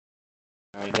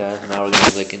Alright guys, now we're going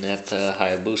to be looking at the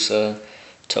Hayabusa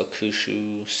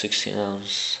Tokushu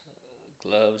 16-ounce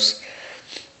gloves.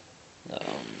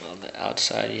 On the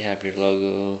outside you have your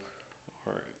logo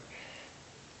or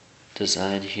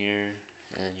design here,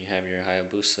 and you have your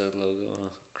Hayabusa logo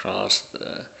across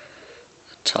the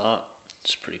top.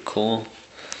 It's pretty cool.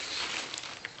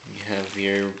 You have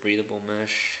your breathable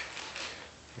mesh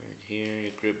right here,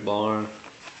 your grip bar,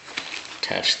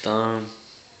 attached thumb.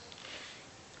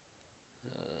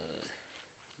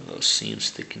 Little seam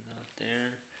sticking out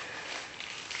there,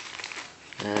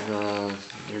 and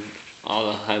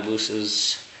all the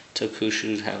Hayabusas,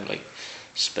 Tokushus have like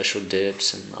special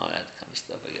dips and all that kind of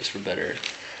stuff, I guess, for better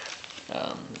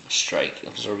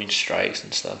absorbing strikes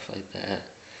and stuff like that.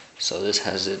 So this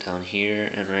has it down here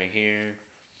and right here,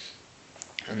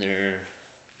 and they're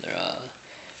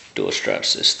dual strap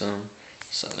system.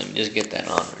 So let me just get that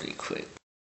on really quick.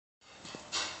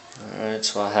 Alright,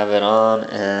 so I have it on,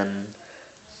 and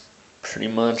pretty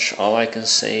much all I can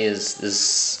say is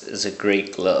this is a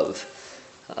great glove.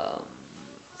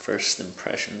 First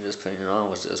impression just putting it on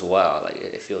was just wow, like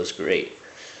it feels great.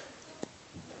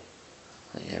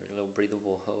 You have your little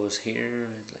breathable hose here,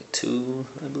 like two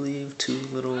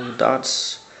little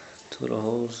dots, two little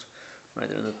holes right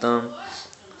there in the thumb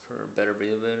for better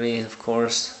breathability, of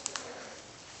course.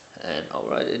 And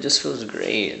alright, it just feels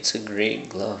great. It's a great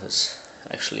glove. It's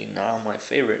actually now my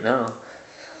favorite now.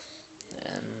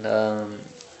 And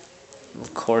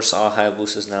of course, all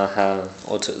Hayabusas now have,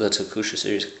 the Tokushu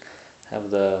series have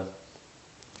the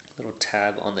little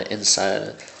tab on the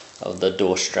inside of the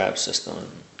dual strap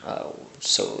system,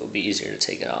 so it'll be easier to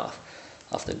take it off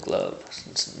the glove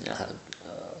since you have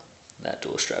that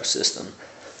dual strap system.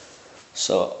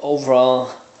 So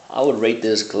overall, I would rate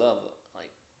this glove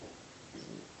like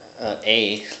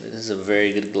A. This is a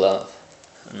very good glove.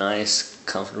 Nice,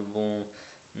 comfortable.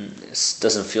 It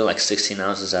doesn't feel like 16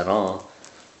 ounces at all.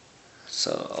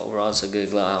 So overall, it's a good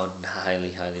glove. I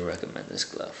would highly recommend this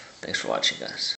glove. Thanks for watching, guys.